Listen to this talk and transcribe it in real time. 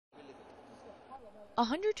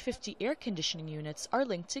150 air conditioning units are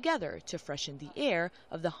linked together to freshen the air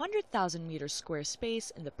of the 100,000 meter square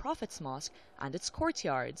space in the Prophet's Mosque and its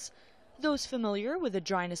courtyards. Those familiar with the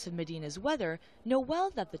dryness of Medina's weather know well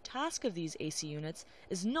that the task of these AC units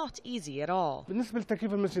is not easy at all.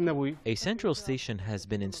 A central station has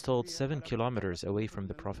been installed 7 kilometers away from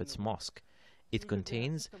the Prophet's Mosque. It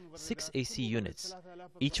contains 6 AC units.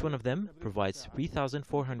 Each one of them provides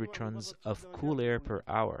 3,400 tons of cool air per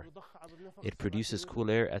hour. It produces cool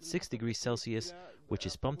air at 6 degrees Celsius, which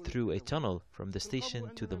is pumped through a tunnel from the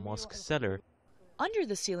station to the mosque cellar. Under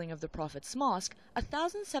the ceiling of the Prophet's Mosque,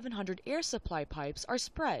 1,700 air supply pipes are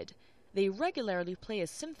spread. They regularly play a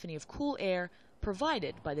symphony of cool air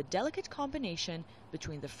provided by the delicate combination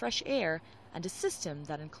between the fresh air and a system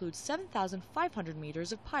that includes 7,500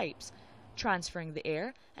 meters of pipes, transferring the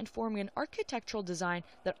air and forming an architectural design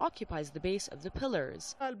that occupies the base of the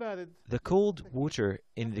pillars. The cold water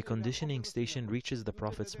in the conditioning station reaches the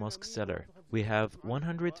Prophet's Mosque cellar. We have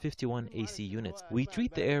 151 AC units. We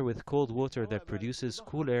treat the air with cold water that produces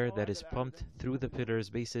cool air that is pumped through the pillars'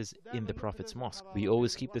 bases in the Prophet's Mosque. We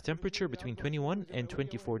always keep the temperature between 21 and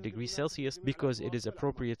 24 degrees Celsius because it is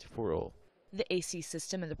appropriate for all. The AC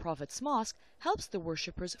system in the Prophet's Mosque helps the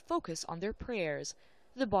worshippers focus on their prayers.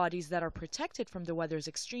 The bodies that are protected from the weather's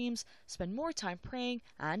extremes spend more time praying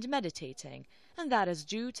and meditating, and that is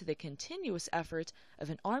due to the continuous effort of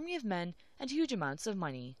an army of men and huge amounts of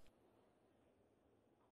money.